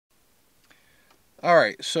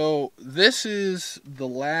Alright, so this is the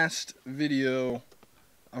last video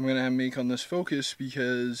I'm going to make on this Focus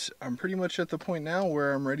because I'm pretty much at the point now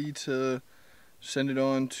where I'm ready to send it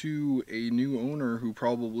on to a new owner who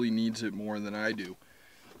probably needs it more than I do.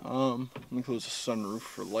 Let me close the sunroof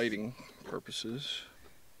for lighting purposes.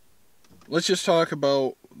 Let's just talk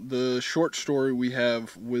about the short story we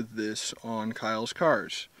have with this on Kyle's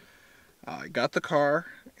Cars. I got the car,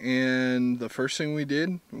 and the first thing we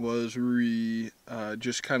did was we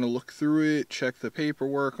just kind of looked through it, checked the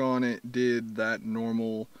paperwork on it, did that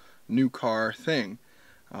normal new car thing.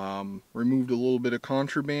 Removed a little bit of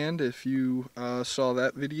contraband if you saw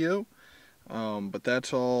that video, but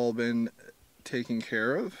that's all been taken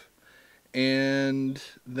care of. And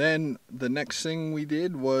then the next thing we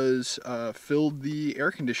did was filled the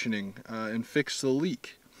air conditioning and fixed the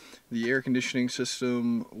leak. The air conditioning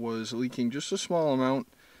system was leaking just a small amount,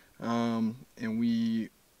 and we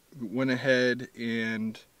went ahead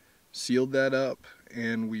and sealed that up,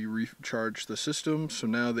 and we recharged the system, so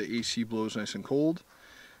now the AC blows nice and cold.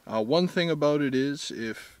 One thing about it is,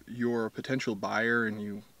 if you're a potential buyer and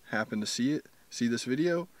you happen to see this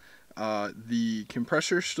video, the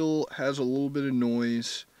compressor still has a little bit of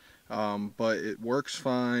noise, but it works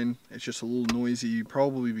fine. It's just a little noisy,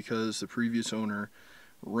 probably because the previous owner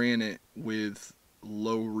ran it with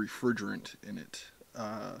low refrigerant in it.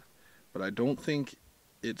 But I don't think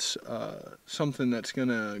it's something that's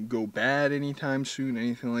gonna go bad anytime soon,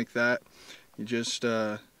 anything like that. You just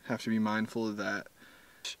have to be mindful of that.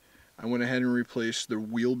 I went ahead and replaced the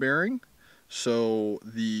wheel bearing. So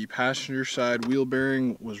the passenger side wheel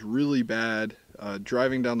bearing was really bad.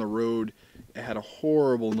 Driving down the road, it had a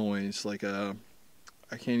horrible noise, like I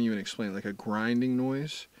can't even explain, like a grinding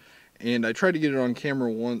noise. And I tried to get it on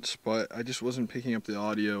camera once, but I just wasn't picking up the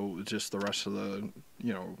audio. Just the rest of the,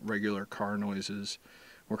 regular car noises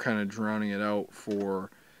were kind of drowning it out for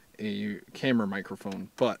a camera microphone.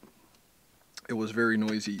 But it was very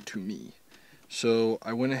noisy to me. So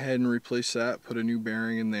I went ahead and replaced that, put a new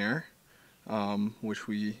bearing in there, which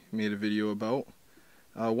we made a video about.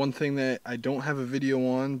 One thing that I don't have a video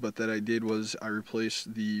on, but that I did, was I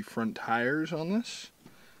replaced the front tires on this.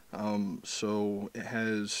 So it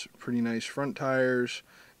has pretty nice front tires.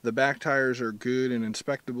 The back tires are good and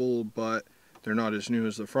inspectable, but they're not as new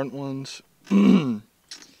as the front ones. And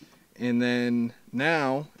then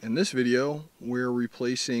now, in this video, we're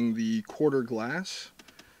replacing the quarter glass.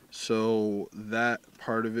 So that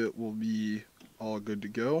part of it will be all good to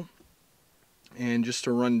go. And just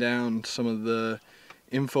to run down some of the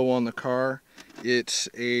info on the car, it's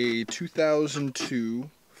a 2002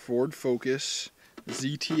 Ford Focus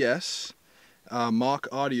ZTS Mach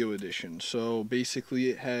Audio Edition. So basically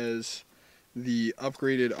it has the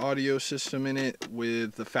upgraded audio system in it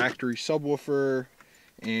with the factory subwoofer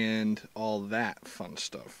and all that fun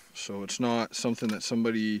stuff. So it's not something that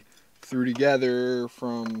somebody threw together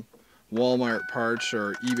from Walmart parts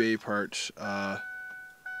or eBay parts.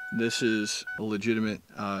 This is a legitimate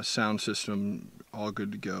sound system, all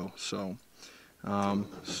good to go. So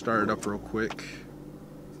start it up real quick.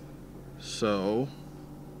 So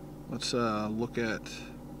let's look at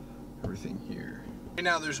everything here. Right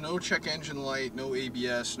now there's no check engine light, no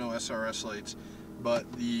ABS, no SRS lights,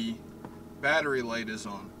 but the battery light is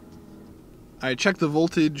on. I checked the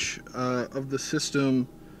voltage of the system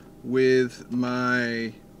with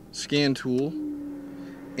my scan tool,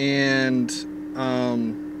 and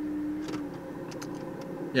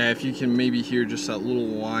yeah, if you can maybe hear just that little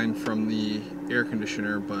whine from the air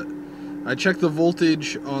conditioner, but I checked the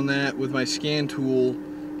voltage on that with my scan tool,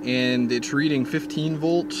 and it's reading 15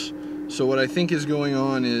 volts. So what I think is going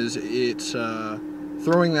on is it's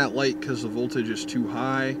throwing that light because the voltage is too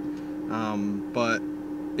high, but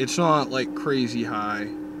it's not like crazy high.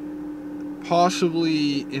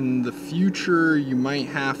 Possibly in the future you might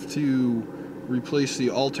have to replace the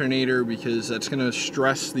alternator, because that's going to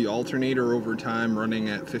stress the alternator over time running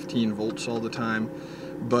at 15 volts all the time.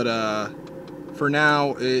 But for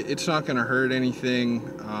now it's not going to hurt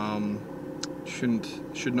anything.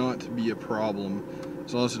 Should not be a problem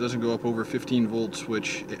as long as it doesn't go up over 15 volts,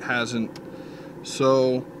 which it hasn't.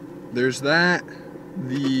 So there's that.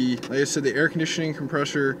 Like I said, the air conditioning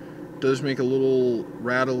compressor does make a little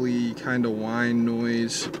rattly kind of whine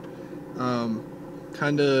noise,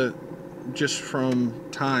 kind of just from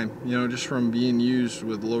time, just from being used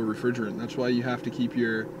with low refrigerant. That's why you have to keep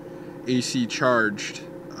your AC charged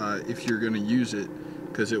if you're going to use it,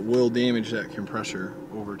 because it will damage that compressor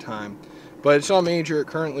over time. But it's not major, it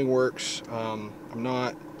currently works. I'm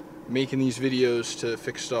not making these videos to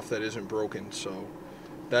fix stuff that isn't broken, so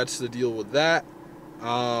that's the deal with that.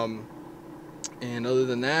 And other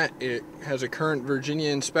than that, it has a current Virginia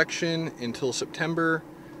inspection until September,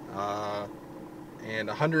 and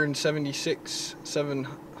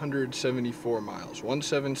 176,774 miles,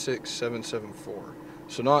 176,774.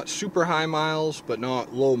 So not super high miles, but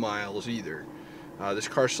not low miles either. This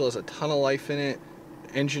car still has a ton of life in it.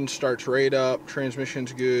 Engine starts right up,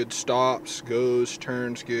 transmission's good, stops, goes,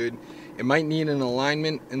 turns good. It might need an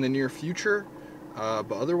alignment in the near future,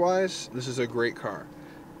 but otherwise, this is a great car.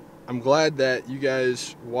 I'm glad that you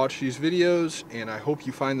guys watch these videos, and I hope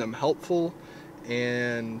you find them helpful.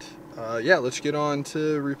 And yeah, let's get on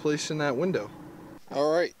to replacing that window.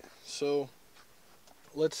 Alright, so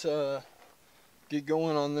let's get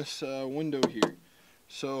going on this window here.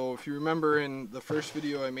 So if you remember in the first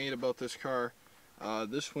video I made about this car,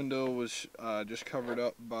 this window was just covered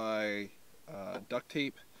up by duct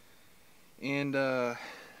tape. And I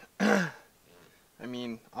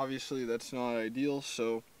mean, obviously that's not ideal,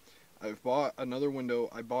 so I've bought another window.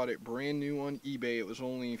 I bought it brand new on eBay. It was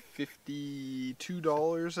only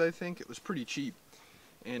 $52, I think. It was pretty cheap.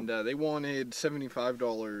 And they wanted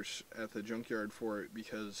 $75 at the junkyard for it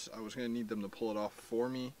because I was going to need them to pull it off for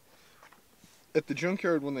me. At the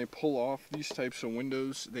junkyard, when they pull off these types of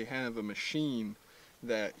windows, they have a machine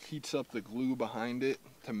that heats up the glue behind it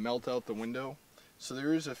to melt out the window. So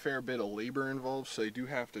there is a fair bit of labor involved, so they do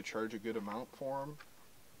have to charge a good amount for them.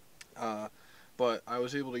 But I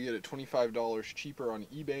was able to get it $25 cheaper on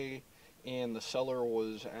eBay, and the seller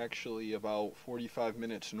was actually about 45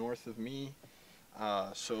 minutes north of me.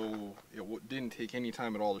 So it didn't take any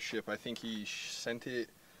time at all to ship. I think he sent it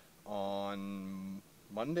on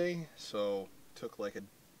Monday, so it took like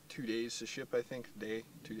 2 days to ship, I think. 2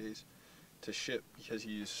 days to ship because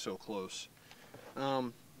he's so close.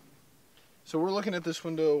 So we're looking at this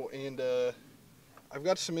window, and I've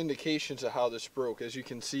got some indications of how this broke. As you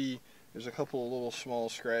can see, there's a couple of little small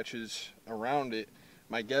scratches around it.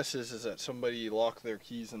 My guess is that somebody locked their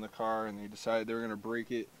keys in the car and they decided they were going to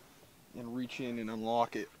break it and reach in and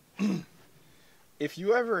unlock it. If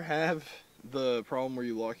you ever have the problem where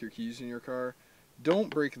you lock your keys in your car, don't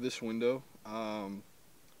break this window,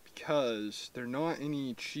 because they're not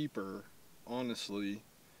any cheaper, honestly,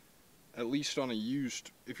 at least on a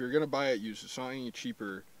used. If you're going to buy it used, it's not any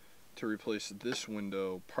cheaper to replace this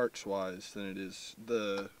window parts wise than it is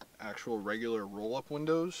the actual regular roll-up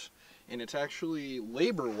windows, and it's actually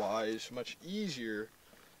labor wise much easier,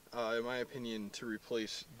 in my opinion, to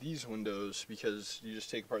replace these windows because you just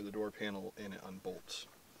take apart the door panel and it unbolts.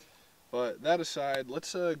 But that aside,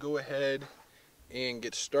 let's go ahead and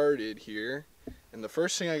get started here. And the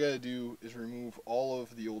first thing I gotta do is remove all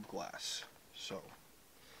of the old glass. So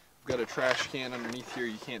I've got a trash can underneath here.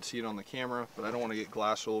 You can't see it on the camera, but I don't want to get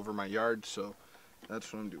glass all over my yard, so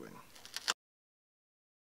that's what I'm doing.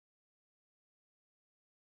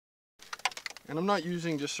 And I'm not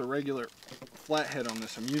using just a regular flathead on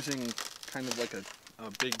this. I'm using kind of like a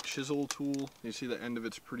big chisel tool. You see the end of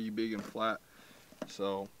it's pretty big and flat.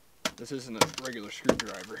 So this isn't a regular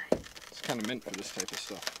screwdriver. It's kind of meant for this type of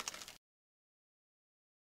stuff.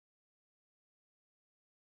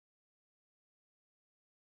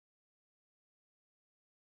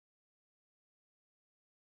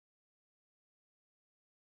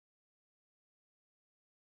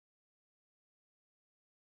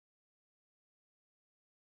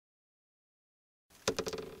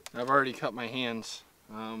 I've already cut my hands.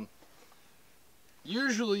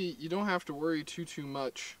 Usually you don't have to worry too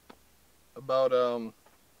much about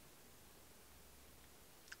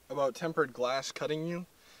tempered glass cutting you.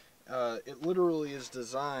 It literally is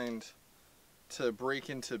designed to break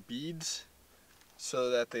into beads so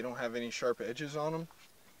that they don't have any sharp edges on them.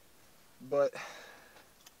 But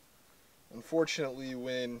unfortunately,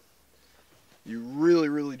 when you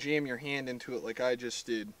really jam your hand into it like I just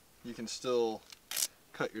did, you can still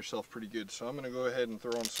cut yourself pretty good. So I'm going to go ahead and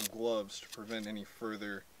throw on some gloves to prevent any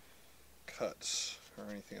further cuts or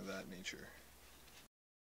anything of that nature.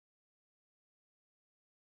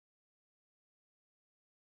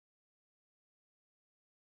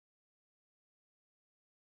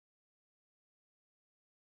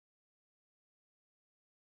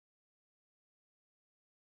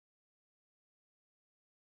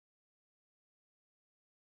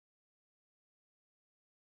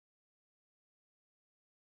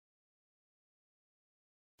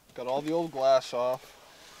 Got all the old glass off,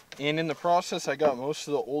 and in the process I got most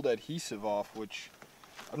of the old adhesive off, which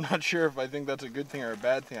I'm not sure if I think that's a good thing or a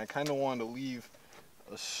bad thing. I kind of wanted to leave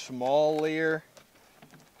a small layer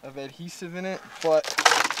of adhesive in it, but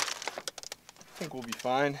I think we'll be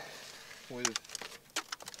fine with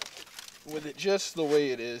it just the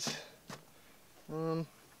way it is.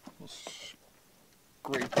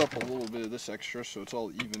 scrape up a little bit of this extra so it's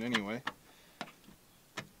all even anyway.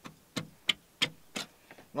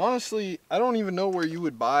 And honestly, I don't even know where you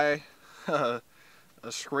would buy a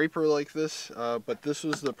scraper like this, but this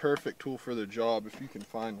was the perfect tool for the job if you can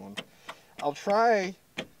find one. I'll try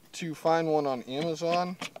to find one on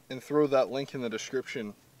Amazon and throw that link in the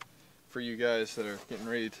description for you guys that are getting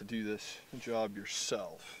ready to do this job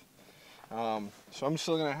yourself. So I'm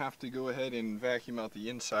still gonna have to go ahead and vacuum out the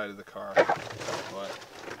inside of the car, but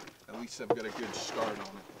at least I've got a good start on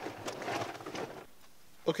it.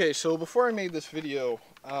 Okay, so before I made this video,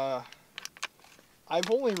 I've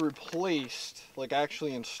only replaced, like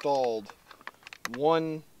actually installed,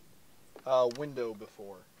 one window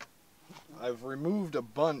before. I've removed a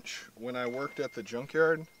bunch when I worked at the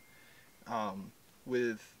junkyard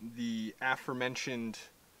with the aforementioned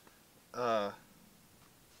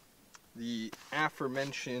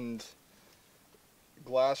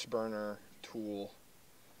glass burner tool.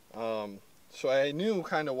 So I knew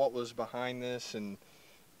kind of what was behind this and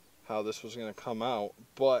how this was going to come out,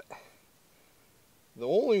 but the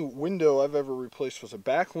only window I've ever replaced was a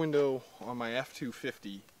back window on my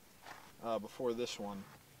F-250 before this one.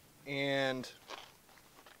 And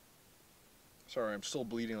sorry, I'm still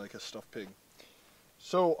bleeding like a stuffed pig.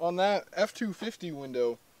 So on that F-250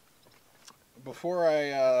 window, before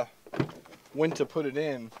I went to put it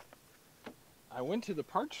in, I went to the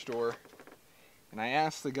parts store and I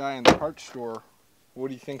asked the guy in the parts store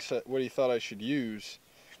what he thought I should use,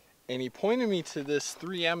 and he pointed me to this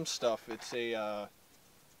 3M stuff. It's a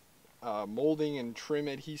molding and trim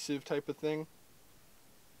adhesive type of thing,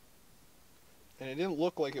 and it didn't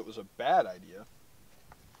look like it was a bad idea,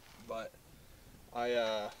 but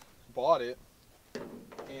I bought it,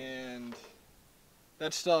 and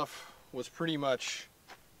that stuff was pretty much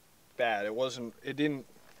bad. It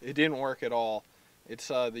didn't work at all. It's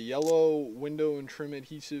the yellow window and trim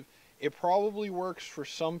adhesive. It probably works for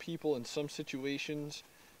some people in some situations,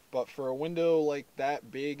 but for a window like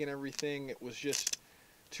that big and everything, it was just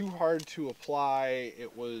too hard to apply.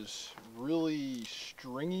 It was really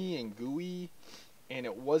stringy and gooey, and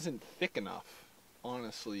it wasn't thick enough,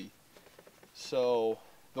 honestly. So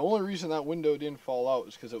the only reason that window didn't fall out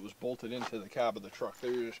is because it was bolted into the cab of the truck.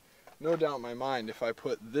 There's no doubt in my mind if I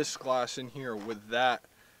put this glass in here with that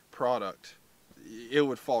product, it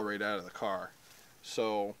would fall right out of the car.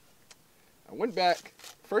 So I went back.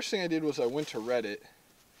 First thing I did was I went to Reddit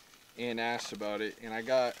and asked about it, and I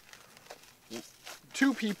got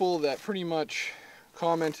 2 people that pretty much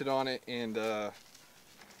commented on it and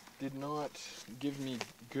did not give me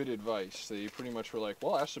good advice. They pretty much were like,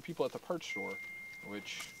 well, ask the people at the parts store,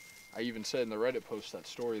 which I even said in the Reddit post that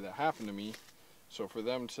story that happened to me. So for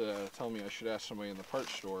them to tell me I should ask somebody in the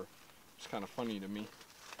parts store, it's kind of funny to me.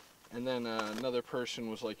 And then another person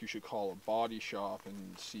was like, you should call a body shop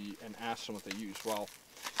and ask them what they use. Well,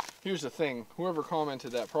 here's the thing. Whoever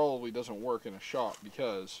commented that probably doesn't work in a shop,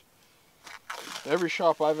 because every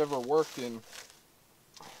shop I've ever worked in,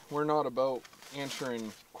 we're not about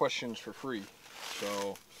answering questions for free.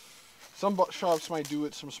 So some shops might do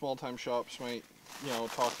it. Some small-time shops might,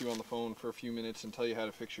 talk to you on the phone for a few minutes and tell you how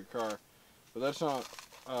to fix your car. But that's not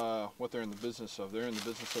what they're in the business of. They're in the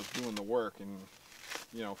business of doing the work, and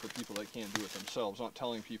for people that can't do it themselves, not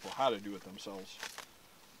telling people how to do it themselves.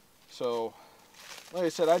 So, like I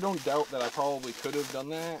said, I don't doubt that I probably could have done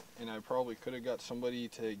that, and I probably could have got somebody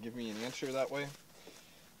to give me an answer that way.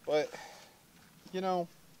 But,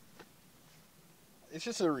 it's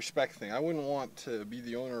just a respect thing. I wouldn't want to be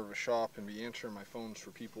the owner of a shop and be answering my phones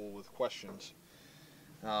for people with questions.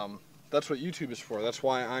 That's what YouTube is for. That's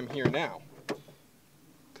why I'm here now,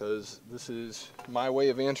 because this is my way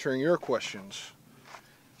of answering your questions.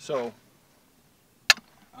 So,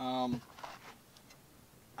 I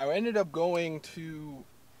ended up going to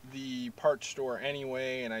the parts store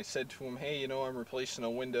anyway, and I said to him, hey, I'm replacing a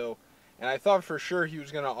window. And I thought for sure he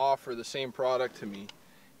was going to offer the same product to me,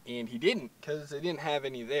 and he didn't, because they didn't have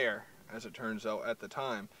any there, as it turns out, at the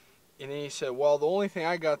time. And then he said, well, the only thing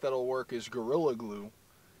I got that'll work is Gorilla Glue.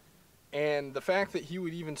 And the fact that he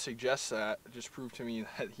would even suggest that just proved to me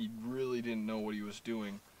that he really didn't know what he was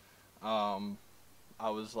doing. I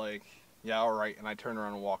was like, yeah, all right, and I turned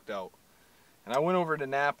around and walked out. And I went over to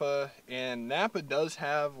Napa, and Napa does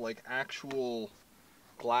have like actual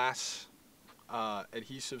glass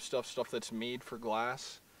adhesive stuff that's made for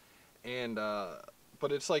glass, and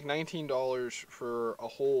but it's like $19 for a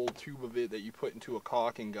whole tube of it that you put into a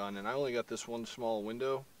caulking gun, and I only got this one small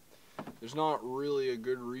window. There's not really a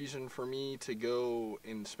good reason for me to go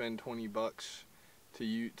and spend 20 bucks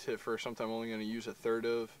for something I'm only going to use a third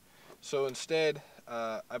of. So instead,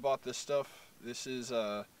 I bought this stuff. This is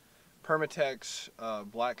Permatex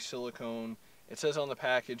black silicone. It says on the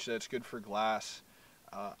package that it's good for glass.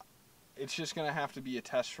 It's just going to have to be a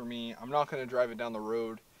test for me. I'm not going to drive it down the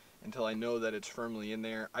road until I know that it's firmly in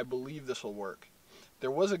there. I believe this will work.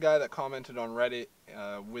 There was a guy that commented on Reddit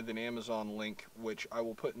with an Amazon link, which I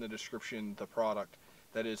will put in the description, the product,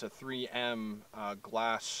 that is a 3M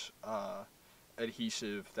glass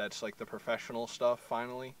adhesive that's like the professional stuff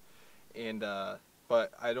finally. And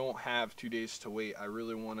but I don't have 2 days to wait. I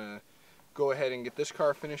really want to go ahead and get this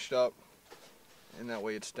car finished up, and that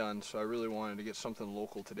way it's done. So I really wanted to get something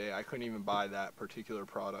local today. I couldn't even buy that particular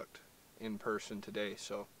product in person today,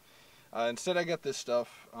 so instead I got this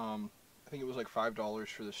stuff. I think it was like $5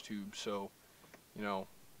 for this tube, so you know,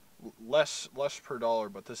 less per dollar,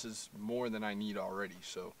 but this is more than I need already,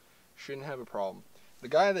 so shouldn't have a problem. The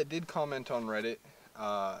guy that did comment on Reddit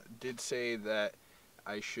did say that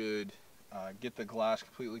I should get the glass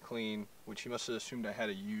completely clean, which he must have assumed I had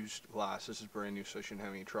a used glass. This is brand new, so I shouldn't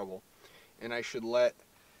have any trouble. And I should let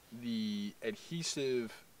the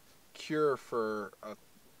adhesive cure for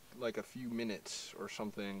like a few minutes or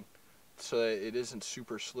something, so that it isn't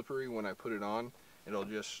super slippery when I put it on. It'll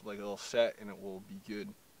just, like, it'll set and it will be good,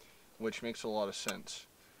 which makes a lot of sense.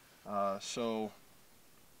 So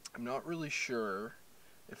I'm not really sure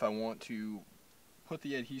if I want to put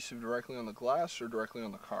the adhesive directly on the glass or directly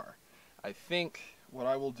on the car. I think what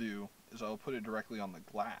I will do is I'll put it directly on the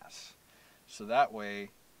glass, so that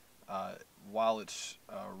way while it's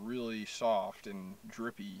really soft and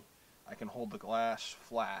drippy, I can hold the glass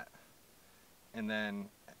flat, and then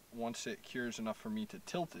once it cures enough for me to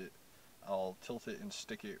tilt it, I'll tilt it and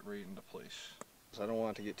stick it right into place. So I don't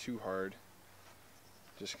want it to get too hard.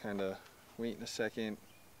 Just kind of wait in a second.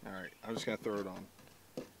 Alright, I'm just going to throw it on,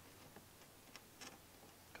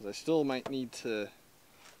 because I still might need to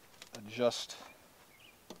adjust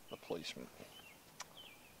the placement.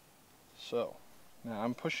 So now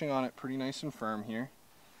I'm pushing on it pretty nice and firm here,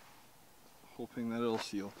 hoping that it'll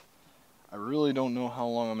seal. I really don't know how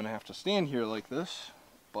long I'm going to have to stand here like this,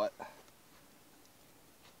 but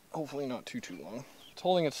hopefully not too long. It's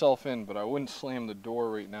holding itself in, but I wouldn't slam the door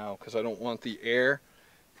right now because I don't want the air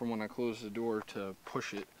from when I close the door to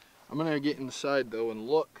push it. I'm going to get inside though and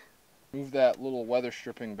look. Move that little weather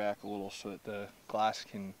stripping back a little so that the glass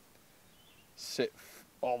can sit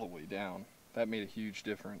all the way down. That made a huge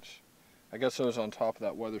difference. I guess I was on top of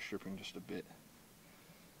that weather stripping just a bit.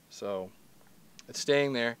 So it's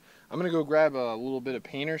staying there. I'm going to go grab a little bit of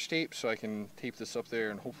painter's tape so I can tape this up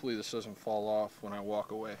there, and hopefully this doesn't fall off when I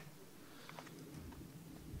walk away.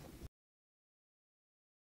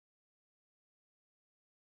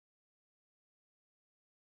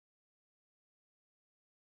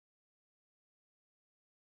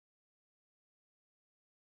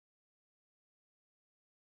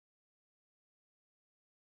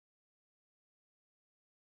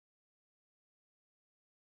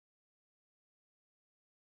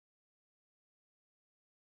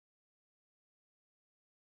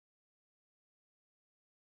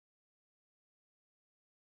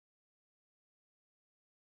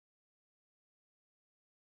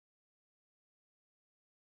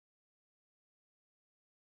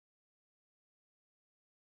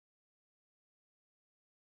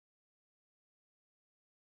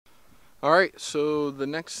 Alright, so the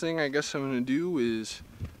next thing I guess I'm going to do is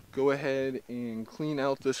go ahead and clean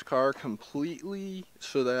out this car completely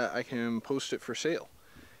so that I can post it for sale.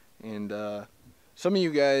 And some of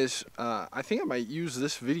you guys, I think I might use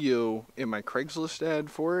this video in my Craigslist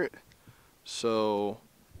ad for it. So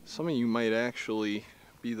some of you might actually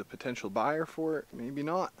be the potential buyer for it, maybe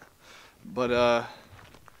not. But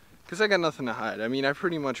because I got nothing to hide. I mean, I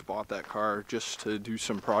pretty much bought that car just to do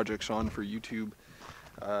some projects on for YouTube.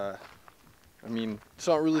 I mean, it's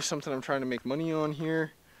not really something I'm trying to make money on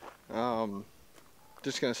here.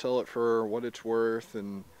 Just gonna sell it for what it's worth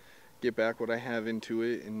and get back what I have into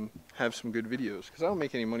it and have some good videos, because I don't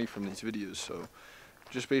make any money from these videos, so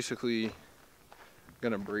just basically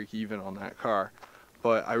gonna break even on that car.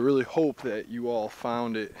 But I really hope that you all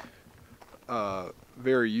found it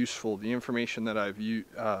very useful. The information that I've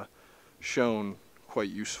shown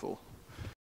quite useful.